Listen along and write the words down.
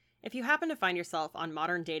If you happen to find yourself on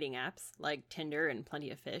modern dating apps like Tinder and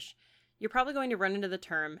Plenty of Fish, you're probably going to run into the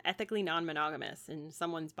term ethically non-monogamous in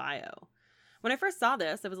someone's bio. When I first saw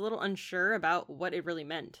this, I was a little unsure about what it really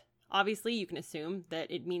meant. Obviously, you can assume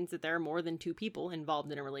that it means that there are more than two people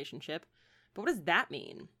involved in a relationship, but what does that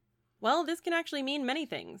mean? Well, this can actually mean many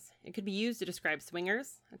things. It could be used to describe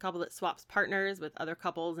swingers, a couple that swaps partners with other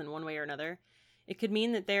couples in one way or another. It could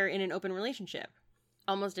mean that they're in an open relationship,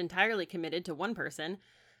 almost entirely committed to one person,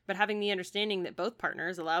 but having the understanding that both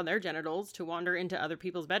partners allow their genitals to wander into other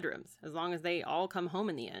people's bedrooms, as long as they all come home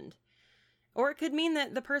in the end. Or it could mean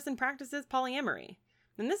that the person practices polyamory.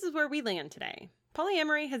 And this is where we land today.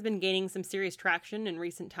 Polyamory has been gaining some serious traction in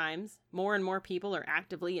recent times. More and more people are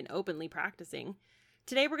actively and openly practicing.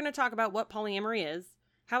 Today we're going to talk about what polyamory is,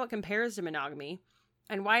 how it compares to monogamy,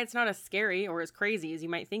 and why it's not as scary or as crazy as you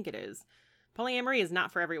might think it is. Polyamory is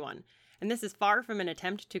not for everyone, and this is far from an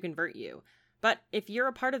attempt to convert you. But if you're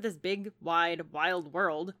a part of this big, wide, wild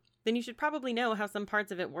world, then you should probably know how some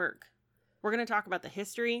parts of it work. We're going to talk about the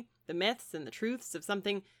history, the myths, and the truths of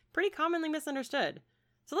something pretty commonly misunderstood.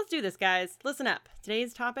 So let's do this, guys. Listen up.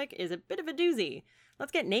 Today's topic is a bit of a doozy.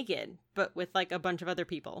 Let's get naked, but with like a bunch of other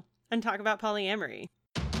people, and talk about polyamory.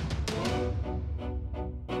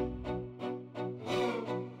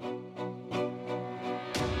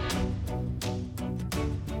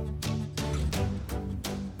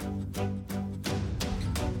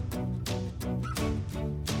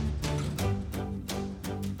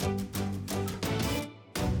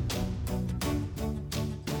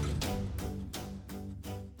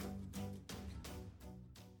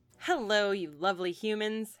 Hello, you lovely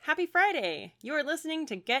humans. Happy Friday! You are listening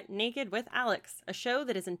to Get Naked with Alex, a show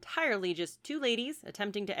that is entirely just two ladies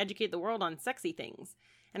attempting to educate the world on sexy things.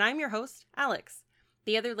 And I'm your host, Alex.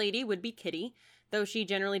 The other lady would be Kitty, though she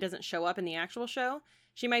generally doesn't show up in the actual show.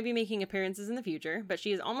 She might be making appearances in the future, but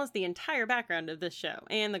she is almost the entire background of this show,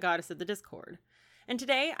 and the goddess of the Discord. And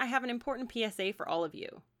today, I have an important PSA for all of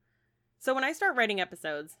you. So when I start writing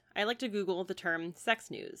episodes, I like to Google the term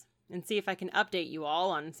sex news and see if I can update you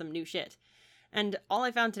all on some new shit. And all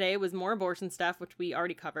I found today was more abortion stuff, which we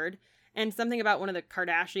already covered, and something about one of the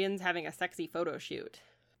Kardashians having a sexy photo shoot.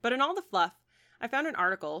 But in all the fluff, I found an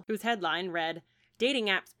article whose headline read, "Dating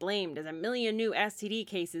apps blamed as 1 million new STD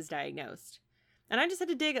cases diagnosed." And I just had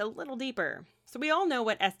to dig a little deeper. So we all know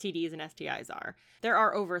what STDs and STIs are. There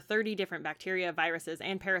are over 30 different bacteria, viruses,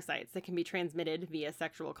 and parasites that can be transmitted via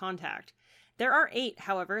sexual contact. There are 8,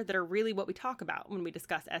 however, that are really what we talk about when we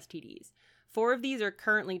discuss STDs. 4 of these are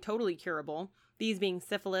currently totally curable, these being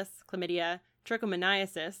syphilis, chlamydia,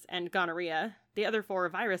 trichomoniasis, and gonorrhea. The other 4 are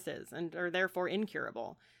viruses and are therefore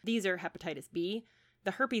incurable. These are hepatitis B,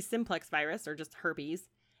 the herpes simplex virus, or just herpes,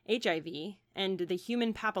 HIV, and the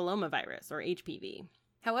human papillomavirus, or HPV.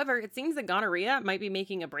 However, it seems that gonorrhea might be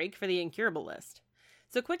making a break for the incurable list.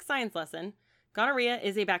 So quick science lesson. Gonorrhea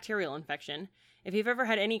is a bacterial infection. If you've ever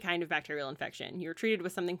had any kind of bacterial infection, you're treated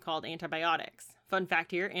with something called antibiotics. Fun fact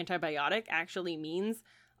here, antibiotic actually means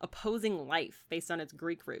opposing life based on its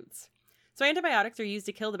Greek roots. So antibiotics are used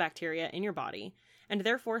to kill the bacteria in your body and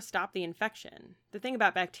therefore stop the infection. The thing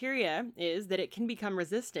about bacteria is that it can become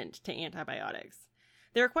resistant to antibiotics.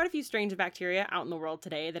 There are quite a few strains of bacteria out in the world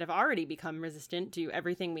today that have already become resistant to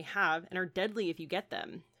everything we have and are deadly if you get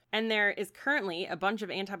them. And there is currently a bunch of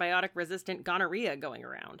antibiotic-resistant gonorrhea going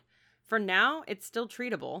around. For now, it's still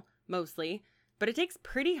treatable, mostly, but it takes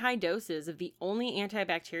pretty high doses of the only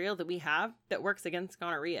antibacterial that we have that works against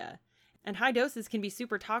gonorrhea. And high doses can be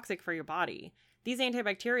super toxic for your body. These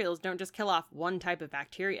antibacterials don't just kill off one type of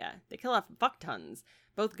bacteria, they kill off fuck tons,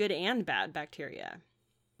 both good and bad bacteria.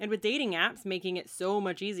 And with dating apps making it so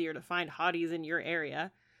much easier to find hotties in your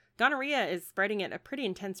area, gonorrhea is spreading at a pretty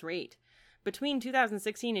intense rate. Between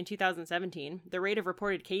 2016 and 2017, the rate of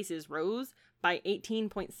reported cases rose by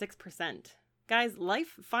 18.6%. Guys,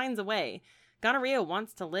 life finds a way. Gonorrhea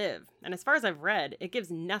wants to live, and as far as I've read, it gives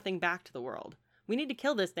nothing back to the world. We need to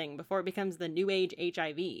kill this thing before it becomes the new age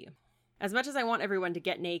HIV. As much as I want everyone to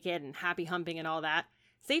get naked and happy humping and all that,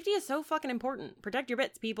 safety is so fucking important. Protect your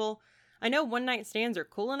bits, people. I know one-night stands are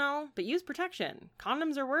cool and all, but use protection.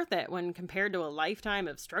 Condoms are worth it when compared to a lifetime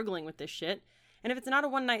of struggling with this shit. And if it's not a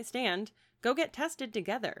one-night stand, go get tested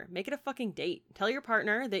together. Make it a fucking date. Tell your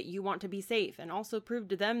partner that you want to be safe and also prove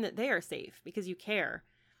to them that they are safe because you care.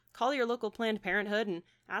 Call your local Planned Parenthood and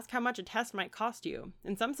ask how much a test might cost you.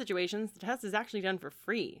 In some situations, the test is actually done for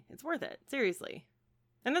free. It's worth it. Seriously.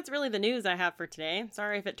 And that's really the news I have for today.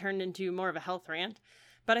 Sorry if it turned into more of a health rant,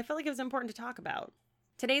 but I felt like it was important to talk about.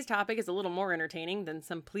 Today's topic is a little more entertaining than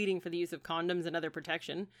some pleading for the use of condoms and other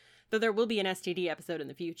protection, though there will be an STD episode in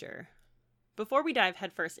the future. Before we dive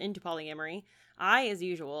headfirst into polyamory, I, as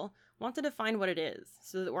usual, want to define what it is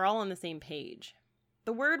so that we're all on the same page.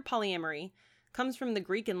 The word polyamory comes from the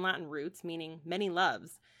Greek and Latin roots meaning many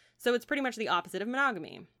loves, so it's pretty much the opposite of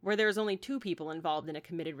monogamy, where there is only two people involved in a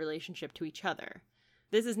committed relationship to each other.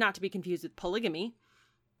 This is not to be confused with polygamy.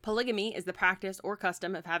 Polygamy is the practice or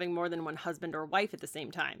custom of having more than one husband or wife at the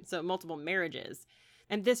same time, so multiple marriages.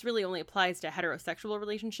 And this really only applies to heterosexual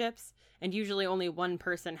relationships, and usually only one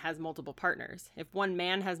person has multiple partners. If one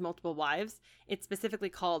man has multiple wives, it's specifically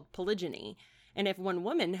called polygyny, and if one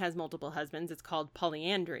woman has multiple husbands, it's called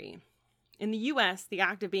polyandry. In the US, the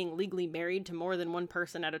act of being legally married to more than one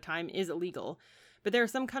person at a time is illegal, but there are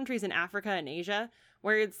some countries in Africa and Asia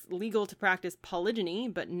where it's legal to practice polygyny,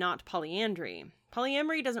 but not polyandry.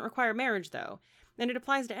 Polyamory doesn't require marriage, though, and it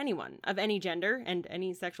applies to anyone, of any gender and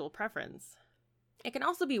any sexual preference. It can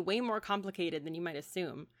also be way more complicated than you might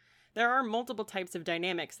assume. There are multiple types of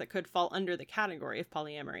dynamics that could fall under the category of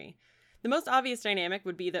polyamory. The most obvious dynamic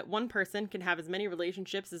would be that one person can have as many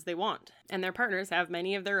relationships as they want, and their partners have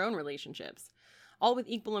many of their own relationships, all with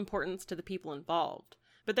equal importance to the people involved.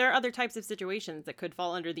 But there are other types of situations that could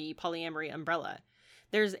fall under the polyamory umbrella.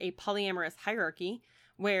 There's a polyamorous hierarchy,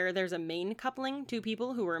 where there's a main coupling, two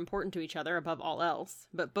people who are important to each other above all else,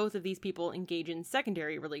 but both of these people engage in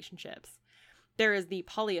secondary relationships. There is the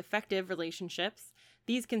polyaffective relationships.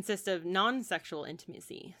 These consist of non-sexual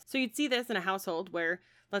intimacy. So you'd see this in a household where,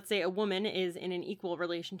 let's say, a woman is in an equal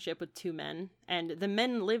relationship with two men, and the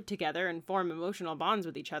men live together and form emotional bonds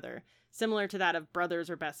with each other, similar to that of brothers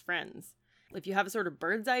or best friends. If you have a sort of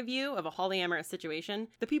bird's eye view of a polyamorous situation,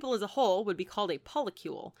 the people as a whole would be called a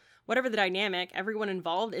polycule. Whatever the dynamic, everyone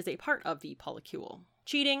involved is a part of the polycule.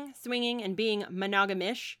 Cheating, swinging, and being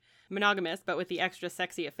monogamous, but with the extra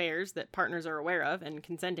sexy affairs that partners are aware of and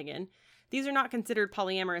consenting in, these are not considered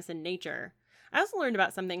polyamorous in nature. I also learned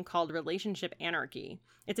about something called relationship anarchy.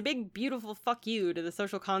 It's a big, beautiful fuck you to the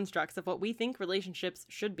social constructs of what we think relationships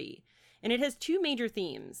should be. And it has two major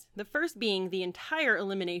themes. The first being the entire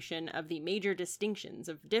elimination of the major distinctions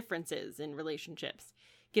of differences in relationships,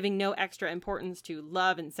 giving no extra importance to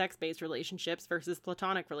love and sex-based relationships versus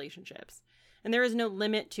platonic relationships. And there is no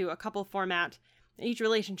limit to a couple format. Each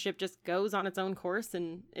relationship just goes on its own course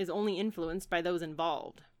and is only influenced by those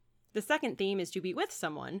involved. The second theme is to be with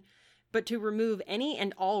someone, but to remove any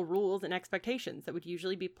and all rules and expectations that would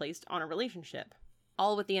usually be placed on a relationship.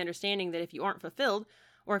 All with the understanding that if you aren't fulfilled,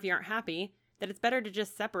 or if you aren't happy, that it's better to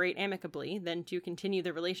just separate amicably than to continue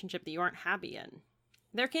the relationship that you aren't happy in.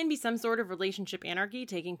 There can be some sort of relationship anarchy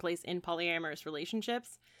taking place in polyamorous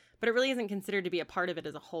relationships, but it really isn't considered to be a part of it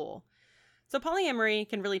as a whole. So polyamory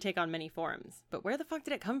can really take on many forms, but where the fuck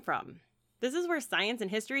did it come from? This is where science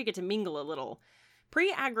and history get to mingle a little.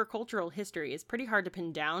 Pre-agricultural history is pretty hard to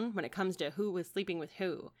pin down when it comes to who was sleeping with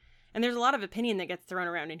who, and there's a lot of opinion that gets thrown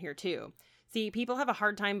around in here too. See, people have a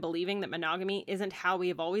hard time believing that monogamy isn't how we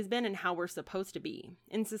have always been and how we're supposed to be.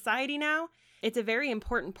 In society now, it's a very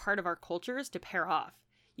important part of our cultures to pair off.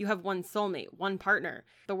 You have one soulmate, one partner.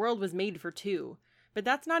 The world was made for two. But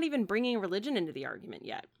that's not even bringing religion into the argument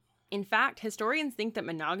yet. In fact, historians think that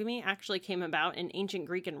monogamy actually came about in ancient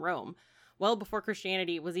Greek and Rome, well before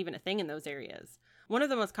Christianity was even a thing in those areas. One of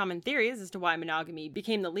the most common theories as to why monogamy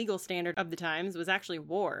became the legal standard of the times was actually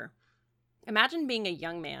war. Imagine being a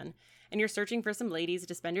young man, and you're searching for some ladies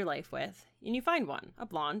to spend your life with, and you find one, a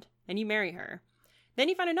blonde, and you marry her. Then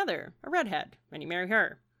you find another, a redhead, and you marry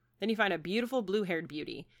her. Then you find a beautiful blue-haired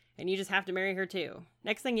beauty, and you just have to marry her too.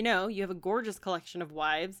 Next thing you know, you have a gorgeous collection of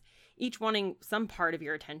wives, each wanting some part of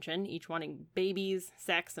your attention, each wanting babies,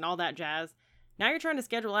 sex, and all that jazz. Now you're trying to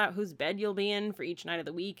schedule out whose bed you'll be in for each night of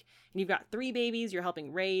the week, and you've got 3 babies you're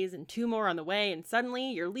helping raise, and 2 more on the way, and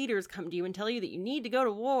suddenly your leaders come to you and tell you that you need to go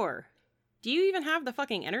to war. Do you even have the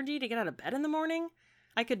fucking energy to get out of bed in the morning?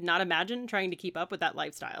 I could not imagine trying to keep up with that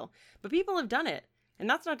lifestyle, but people have done it. And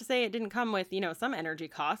that's not to say it didn't come with, some energy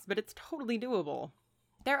costs, but it's totally doable.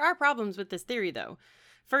 There are problems with this theory, though.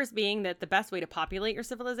 First being that the best way to populate your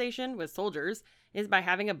civilization with soldiers is by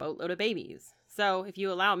having a boatload of babies. So if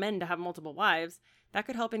you allow men to have multiple wives, that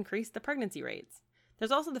could help increase the pregnancy rates.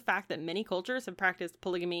 There's also the fact that many cultures have practiced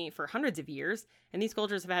polygamy for hundreds of years, and these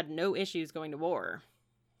cultures have had no issues going to war.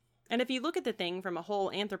 And if you look at the thing from a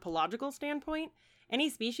whole anthropological standpoint, any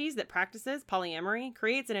species that practices polyamory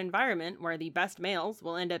creates an environment where the best males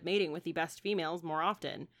will end up mating with the best females more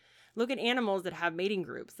often. Look at animals that have mating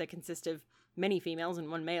groups that consist of many females and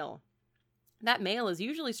one male. That male is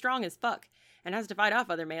usually strong as fuck and has to fight off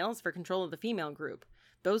other males for control of the female group.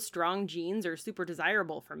 Those strong genes are super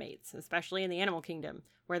desirable for mates, especially in the animal kingdom,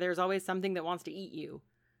 where there's always something that wants to eat you.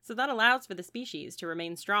 So that allows for the species to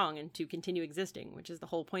remain strong and to continue existing, which is the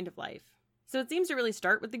whole point of life. So it seems to really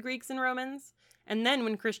start with the Greeks and Romans, and then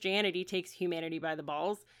when Christianity takes humanity by the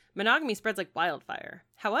balls, monogamy spreads like wildfire.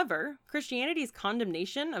 However, Christianity's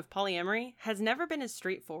condemnation of polyamory has never been as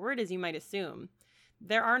straightforward as you might assume.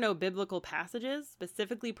 There are no biblical passages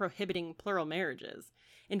specifically prohibiting plural marriages.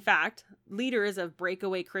 In fact, leaders of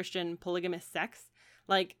breakaway Christian polygamous sects,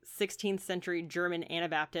 like 16th century German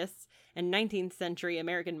Anabaptists and 19th century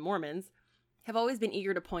American Mormons, have always been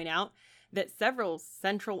eager to point out that several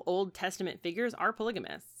central Old Testament figures are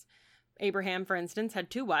polygamists. Abraham, for instance, had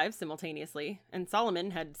 2 wives simultaneously, and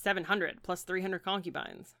Solomon had 700 plus 300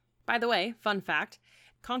 concubines. By the way, fun fact,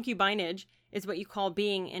 concubinage is what you call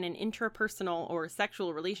being in an intrapersonal or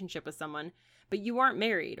sexual relationship with someone, but you aren't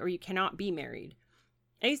married or you cannot be married.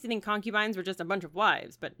 I used to think concubines were just a bunch of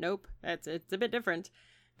wives, but nope, it's a bit different.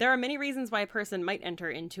 There are many reasons why a person might enter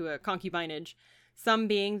into a concubinage, some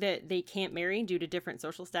being that they can't marry due to different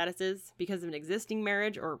social statuses because of an existing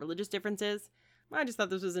marriage or religious differences. I just thought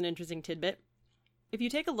this was an interesting tidbit. If you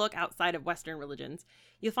take a look outside of Western religions,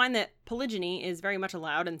 you'll find that polygyny is very much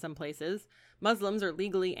allowed in some places. Muslims are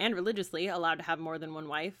legally and religiously allowed to have more than one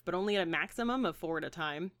wife, but only at a maximum of 4 at a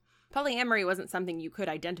time. Polyamory wasn't something you could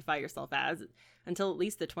identify yourself as until at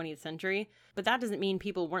least the 20th century, but that doesn't mean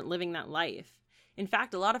people weren't living that life. In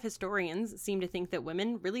fact, a lot of historians seem to think that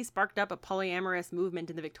women really sparked up a polyamorous movement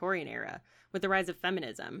in the Victorian era, with the rise of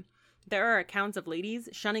feminism. There are accounts of ladies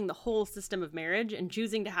shunning the whole system of marriage and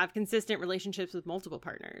choosing to have consistent relationships with multiple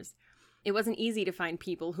partners. It wasn't easy to find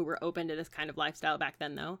people who were open to this kind of lifestyle back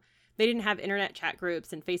then, though. They didn't have internet chat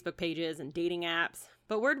groups and Facebook pages and dating apps,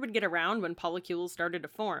 but word would get around when polycules started to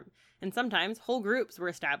form, and sometimes whole groups were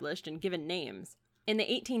established and given names. In the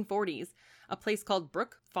 1840s, a place called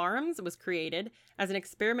Brook Farms was created as an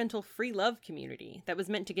experimental free love community that was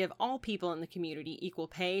meant to give all people in the community equal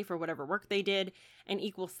pay for whatever work they did and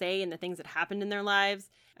equal say in the things that happened in their lives,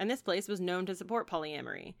 and this place was known to support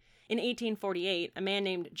polyamory. In 1848, a man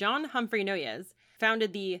named John Humphrey Noyes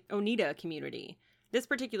founded the Oneida community. This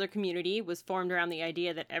particular community was formed around the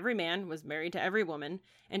idea that every man was married to every woman,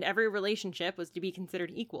 and every relationship was to be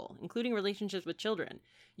considered equal, including relationships with children.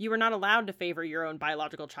 You were not allowed to favor your own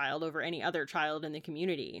biological child over any other child in the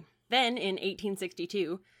community. Then, in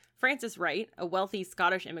 1862, Francis Wright, a wealthy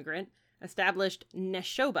Scottish immigrant, established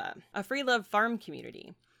Neshoba, a free love farm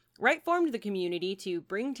community. Wright formed the community to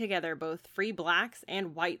bring together both free blacks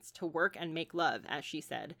and whites to work and make love, as she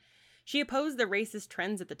said. She opposed the racist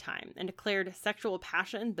trends at the time and declared sexual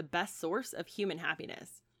passion the best source of human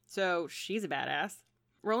happiness. So she's a badass.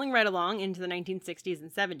 Rolling right along into the 1960s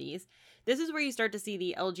and 70s, this is where you start to see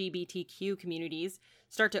the LGBTQ communities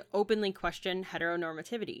start to openly question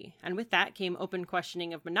heteronormativity, and with that came open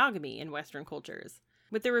questioning of monogamy in Western cultures.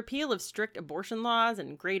 With the repeal of strict abortion laws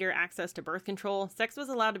and greater access to birth control, sex was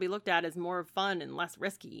allowed to be looked at as more fun and less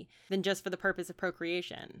risky than just for the purpose of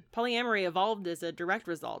procreation. Polyamory evolved as a direct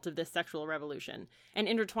result of this sexual revolution and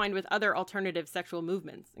intertwined with other alternative sexual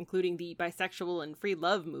movements, including the bisexual and free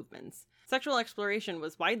love movements. Sexual exploration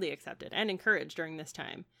was widely accepted and encouraged during this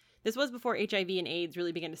time. This was before HIV and AIDS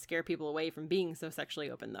really began to scare people away from being so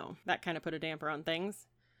sexually open, though. That kind of put a damper on things.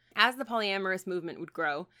 As the polyamorous movement would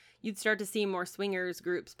grow, you'd start to see more swingers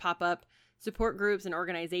groups pop up, support groups and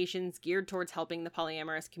organizations geared towards helping the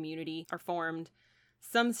polyamorous community are formed,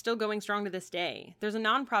 some still going strong to this day. There's a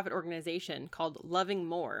nonprofit organization called Loving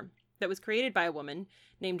More that was created by a woman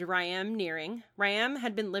named Ryam Nearing. Ryam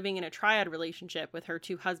had been living in a triad relationship with her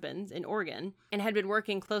 2 husbands in Oregon and had been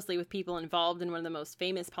working closely with people involved in one of the most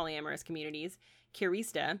famous polyamorous communities,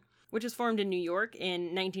 Kirista, which was formed in New York in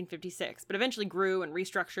 1956, but eventually grew and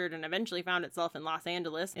restructured and eventually found itself in Los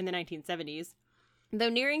Angeles in the 1970s. Though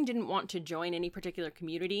Nearing didn't want to join any particular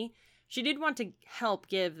community, she did want to help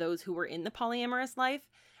give those who were in the polyamorous life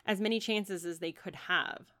as many chances as they could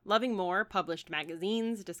have. Loving More published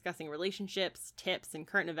magazines discussing relationships, tips, and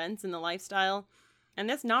current events in the lifestyle, and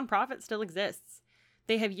this nonprofit still exists.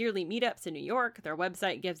 They have yearly meetups in New York, their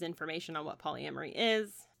website gives information on what polyamory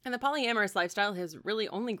is, and the polyamorous lifestyle has really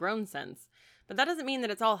only grown since. But that doesn't mean that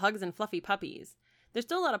it's all hugs and fluffy puppies. There's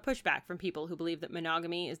still a lot of pushback from people who believe that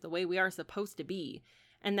monogamy is the way we are supposed to be,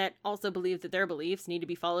 and that also believe that their beliefs need to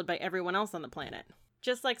be followed by everyone else on the planet.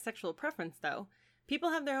 Just like sexual preference, though, people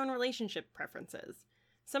have their own relationship preferences.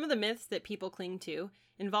 Some of the myths that people cling to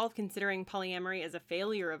involve considering polyamory as a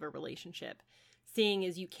failure of a relationship, seeing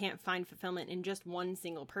as you can't find fulfillment in just one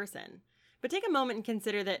single person. But take a moment and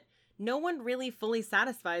consider that no one really fully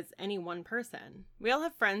satisfies any one person. We all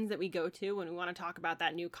have friends that we go to when we want to talk about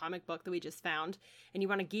that new comic book that we just found, and you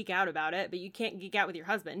want to geek out about it, but you can't geek out with your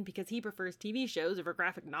husband because he prefers TV shows over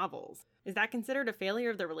graphic novels. Is that considered a failure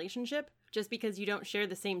of the relationship? Just because you don't share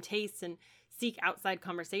the same tastes and seek outside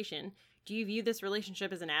conversation Do you view this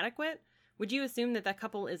relationship as inadequate? Would you assume that that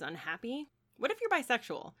couple is unhappy? What if you're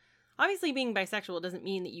bisexual? Obviously, being bisexual doesn't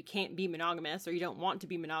mean that you can't be monogamous or you don't want to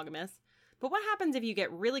be monogamous. But what happens if you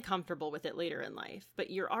get really comfortable with it later in life, but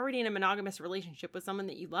you're already in a monogamous relationship with someone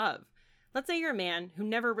that you love? Let's say you're a man who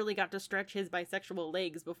never really got to stretch his bisexual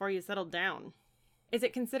legs before you settled down. Is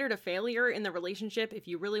it considered a failure in the relationship if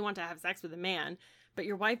you really want to have sex with a man, but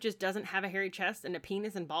your wife just doesn't have a hairy chest and a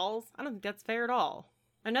penis and balls? I don't think that's fair at all.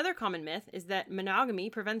 Another common myth is that monogamy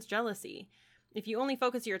prevents jealousy. If you only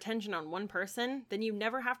focus your attention on one person, then you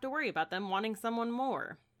never have to worry about them wanting someone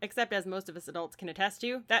more. Except, as most of us adults can attest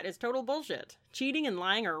to, that is total bullshit. Cheating and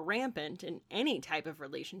lying are rampant in any type of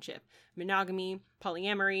relationship. Monogamy,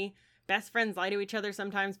 polyamory, best friends lie to each other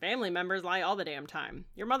sometimes, family members lie all the damn time.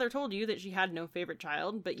 Your mother told you that she had no favorite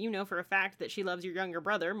child, but you know for a fact that she loves your younger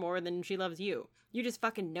brother more than she loves you. You just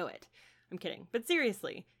fucking know it. I'm kidding. But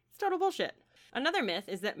seriously, it's total bullshit. Another myth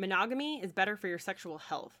is that monogamy is better for your sexual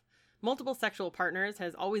health. Multiple sexual partners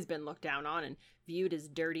has always been looked down on and viewed as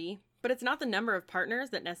dirty, but it's not the number of partners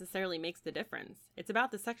that necessarily makes the difference. It's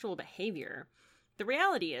about the sexual behavior. The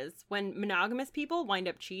reality is, when monogamous people wind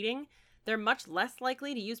up cheating, they're much less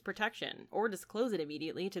likely to use protection or disclose it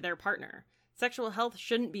immediately to their partner. Sexual health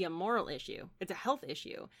shouldn't be a moral issue. It's a health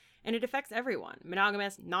issue, and it affects everyone,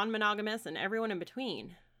 monogamous, non-monogamous, and everyone in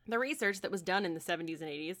between. The research that was done in the 70s and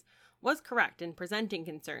 80s was correct in presenting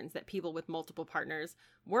concerns that people with multiple partners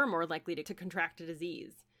were more likely to contract a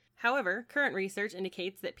disease. However, current research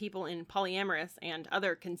indicates that people in polyamorous and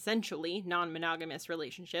other consensually non-monogamous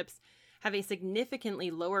relationships have a significantly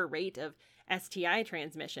lower rate of STI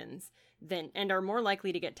transmissions and are more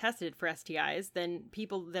likely to get tested for STIs than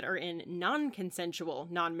people that are in non-consensual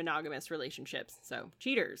non-monogamous relationships, so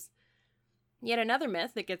cheaters. Yet another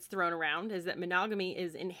myth that gets thrown around is that monogamy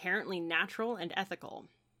is inherently natural and ethical.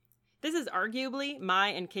 This is arguably my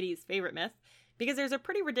and Kitty's favorite myth, because there's a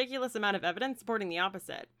pretty ridiculous amount of evidence supporting the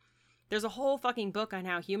opposite. There's a whole fucking book on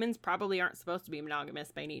how humans probably aren't supposed to be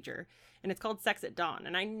monogamous by nature, and it's called Sex at Dawn,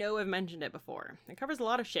 and I know I've mentioned it before. It covers a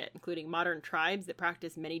lot of shit, including modern tribes that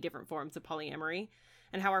practice many different forms of polyamory,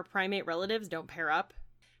 and how our primate relatives don't pair up,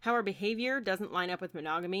 how our behavior doesn't line up with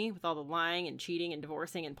monogamy, with all the lying and cheating and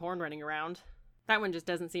divorcing and porn running around. That one just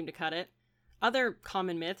doesn't seem to cut it. Other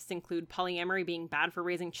common myths include polyamory being bad for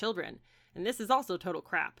raising children, and this is also total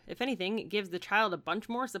crap. If anything, it gives the child a bunch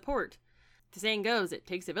more support. The saying goes, it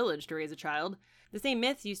takes a village to raise a child. The same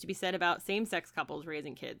myths used to be said about same-sex couples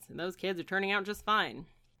raising kids, and those kids are turning out just fine.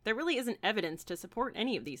 There really isn't evidence to support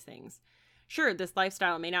any of these things. Sure, this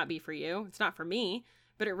lifestyle may not be for you, it's not for me,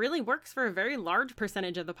 but it really works for a very large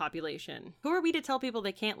percentage of the population. Who are we to tell people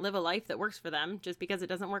they can't live a life that works for them just because it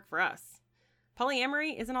doesn't work for us?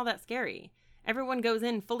 Polyamory isn't all that scary. Everyone goes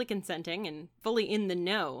in fully consenting and fully in the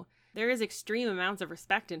know. There is extreme amounts of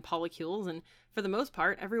respect in polycules, and for the most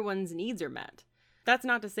part, everyone's needs are met. That's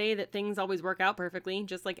not to say that things always work out perfectly.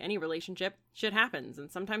 Just like any relationship, shit happens,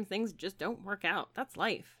 and sometimes things just don't work out. That's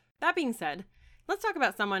life. That being said, let's talk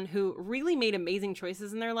about someone who really made amazing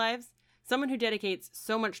choices in their lives, someone who dedicates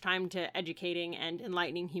so much time to educating and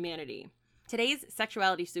enlightening humanity. Today's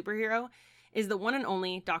sexuality superhero is the one and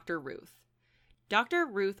only Dr. Ruth. Dr.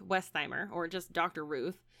 Ruth Westheimer, or just Dr.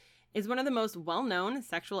 Ruth, is one of the most well-known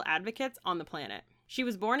sexual advocates on the planet. She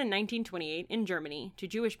was born in 1928 in Germany to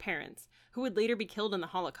Jewish parents, who would later be killed in the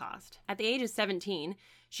Holocaust. At the age of 17,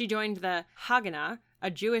 she joined the Haganah,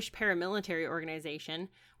 a Jewish paramilitary organization,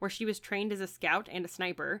 where she was trained as a scout and a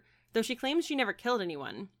sniper. Though she claims she never killed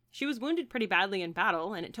anyone, she was wounded pretty badly in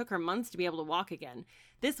battle, and it took her months to be able to walk again.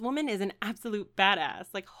 This woman is an absolute badass.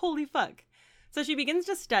 Like, holy fuck. So she begins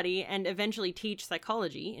to study and eventually teach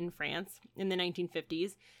psychology in France in the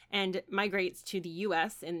 1950s and migrates to the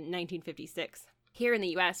US in 1956. Here in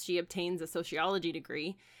the US, she obtains a sociology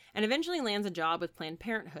degree and eventually lands a job with Planned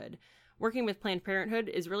Parenthood. Working with Planned Parenthood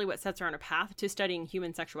is really what sets her on a path to studying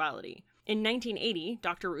human sexuality. In 1980,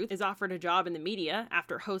 Dr. Ruth is offered a job in the media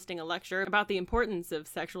after hosting a lecture about the importance of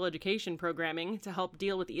sexual education programming to help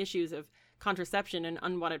deal with the issues of contraception and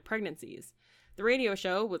unwanted pregnancies. The radio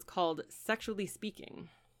show was called Sexually Speaking.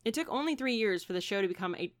 It took only 3 years for the show to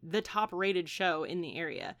become the top-rated show in the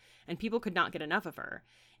area, and people could not get enough of her.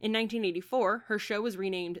 In 1984, her show was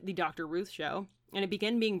renamed The Dr. Ruth Show, and it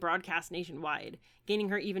began being broadcast nationwide, gaining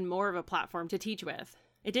her even more of a platform to teach with.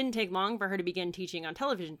 It didn't take long for her to begin teaching on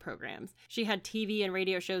television programs. She had TV and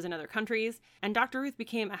radio shows in other countries, and Dr. Ruth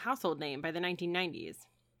became a household name by the 1990s.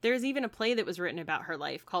 There is even a play that was written about her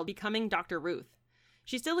life called Becoming Dr. Ruth.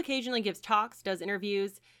 She still occasionally gives talks, does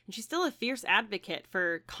interviews, and she's still a fierce advocate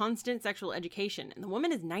for constant sexual education, and the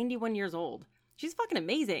woman is 91 years old. She's fucking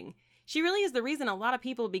amazing. She really is the reason a lot of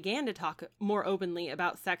people began to talk more openly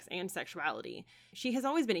about sex and sexuality. She has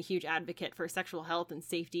always been a huge advocate for sexual health and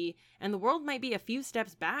safety, and the world might be a few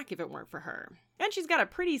steps back if it weren't for her. And she's got a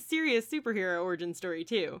pretty serious superhero origin story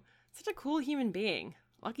too. Such a cool human being.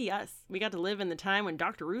 Lucky us. We got to live in the time when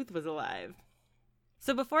Dr. Ruth was alive.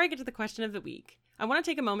 So before I get to the question of the week, I want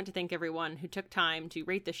to take a moment to thank everyone who took time to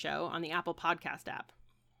rate the show on the Apple Podcast app.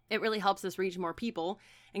 It really helps us reach more people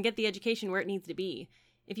and get the education where it needs to be.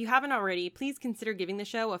 If you haven't already, please consider giving the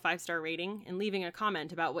show a 5-star rating and leaving a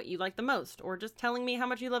comment about what you like the most, or just telling me how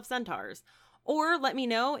much you love centaurs. Or let me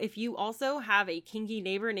know if you also have a kinky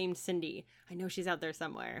neighbor named Cindy. I know she's out there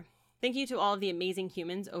somewhere. Thank you to all of the amazing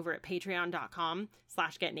humans over at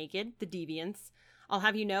patreon.com/getnaked, the deviants. I'll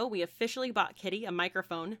have you know we officially bought Kitty a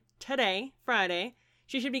microphone today, Friday.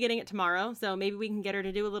 She should be getting it tomorrow, so maybe we can get her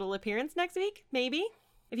to do a little appearance next week, maybe.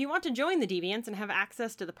 If you want to join the deviants and have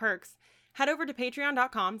access to the perks, head over to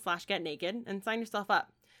patreon.com/getnaked and sign yourself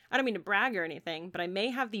up. I don't mean to brag or anything, but I may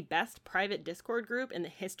have the best private Discord group in the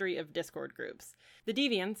history of Discord groups. The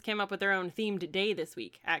Deviants came up with their own themed day this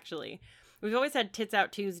week, actually. We've always had Tits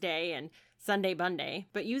Out Tuesday and Sunday Bunday,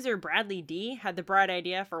 but user Bradley D had the bright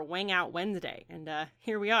idea for Wang Out Wednesday, and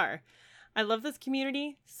here we are. I love this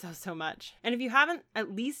community so much. And if you haven't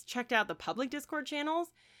at least checked out the public Discord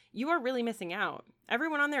channels, you are really missing out.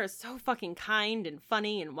 Everyone on there is so fucking kind and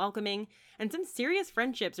funny and welcoming, and some serious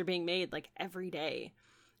friendships are being made like every day.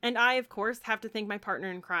 And I, of course, have to thank my partner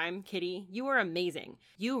in crime, Kitty. You are amazing.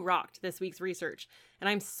 You rocked this week's research, and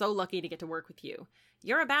I'm so lucky to get to work with you.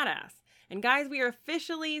 You're a badass. And guys, we are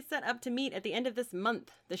officially set up to meet at the end of this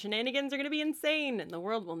month. The shenanigans are going to be insane, and the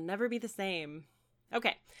world will never be the same.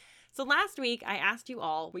 Okay, so last week I asked you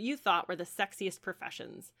all what you thought were the sexiest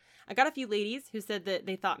professions. I got a few ladies who said that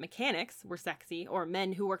they thought mechanics were sexy, or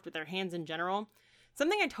men who worked with their hands in general.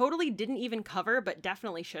 Something I totally didn't even cover, but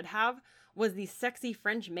definitely should have, was the sexy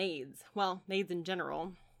French maids. Well, maids in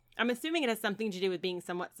general. I'm assuming it has something to do with being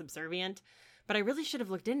somewhat subservient, but I really should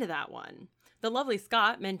have looked into that one. The lovely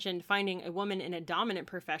Scott mentioned finding a woman in a dominant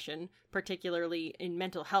profession, particularly in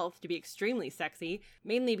mental health, to be extremely sexy,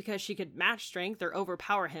 mainly because she could match strength or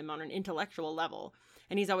overpower him on an intellectual level,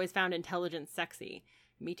 and he's always found intelligence sexy.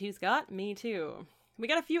 Me too, Scott. Me too. We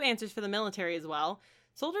got a few answers for the military as well.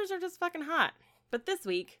 Soldiers are just fucking hot. But this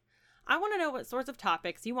week, I want to know what sorts of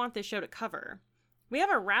topics you want this show to cover. We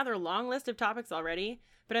have a rather long list of topics already,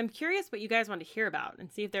 but I'm curious what you guys want to hear about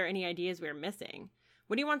and see if there are any ideas we're missing.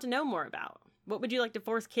 What do you want to know more about? What would you like to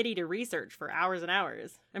force Kitty to research for hours and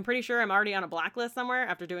hours? I'm pretty sure I'm already on a blacklist somewhere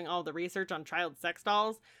after doing all the research on child sex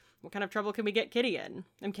dolls. What kind of trouble can we get Kitty in?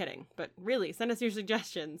 I'm kidding, but really, send us your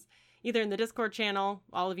suggestions. Either in the Discord channel,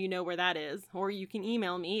 all of you know where that is, or you can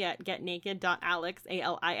email me at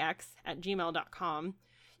getnaked.alex@gmail.com.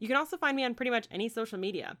 You can also find me on pretty much any social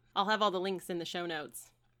media. I'll have all the links in the show notes.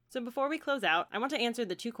 So before we close out, I want to answer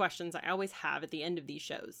the two questions I always have at the end of these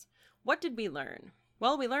shows. What did we learn?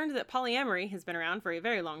 Well, we learned that polyamory has been around for a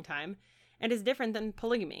very long time and is different than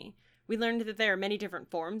polygamy. We learned that there are many different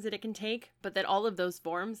forms that it can take, but that all of those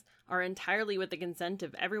forms are entirely with the consent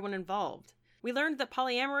of everyone involved. We learned that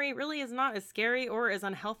polyamory really is not as scary or as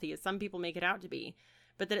unhealthy as some people make it out to be,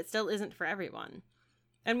 but that it still isn't for everyone.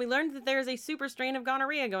 And we learned that there is a super strain of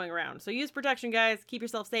gonorrhea going around, so use protection, guys. Keep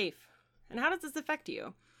yourself safe. And how does this affect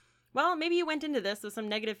you? Well, maybe you went into this with some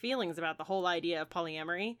negative feelings about the whole idea of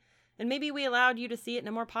polyamory, and maybe we allowed you to see it in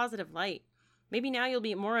a more positive light. Maybe now you'll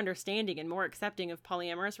be more understanding and more accepting of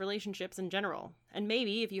polyamorous relationships in general. And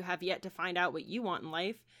maybe, if you have yet to find out what you want in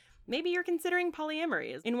life, maybe you're considering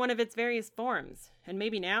polyamory in one of its various forms, and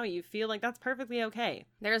maybe now you feel like that's perfectly okay.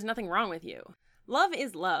 There is nothing wrong with you. Love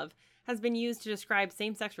is love has been used to describe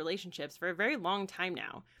same-sex relationships for a very long time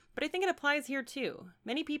now, but I think it applies here too.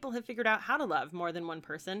 Many people have figured out how to love more than one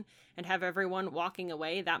person and have everyone walking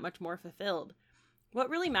away that much more fulfilled. What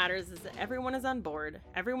really matters is that everyone is on board,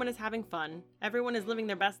 everyone is having fun, everyone is living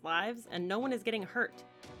their best lives, and no one is getting hurt.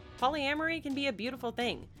 Polyamory can be a beautiful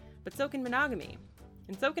thing, but so can monogamy.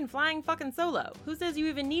 And so can flying fucking solo. Who says you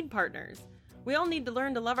even need partners? We all need to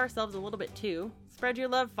learn to love ourselves a little bit too. Spread your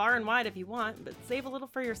love far and wide if you want, but save a little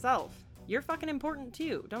for yourself. You're fucking important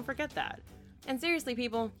too, don't forget that. And seriously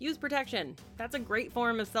people, use protection. That's a great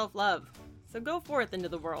form of self-love. So go forth into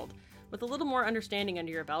the world with a little more understanding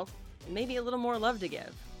under your belt and maybe a little more love to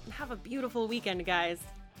give. And have a beautiful weekend, guys.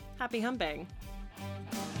 Happy humping.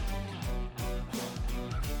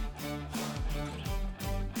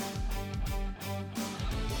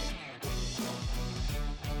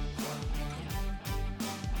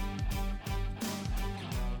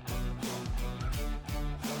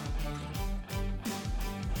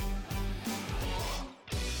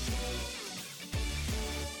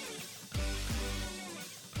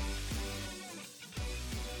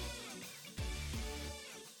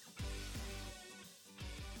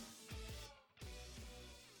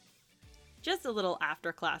 Just a little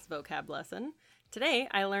after-class vocab lesson. Today,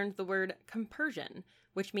 I learned the word compersion,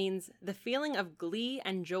 which means the feeling of glee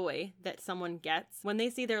and joy that someone gets when they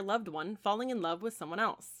see their loved one falling in love with someone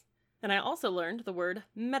else. And I also learned the word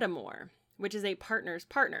metamor, which is a partner's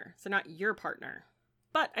partner, so not your partner.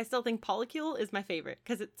 But I still think polycule is my favorite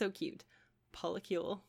because it's so cute. Polycule.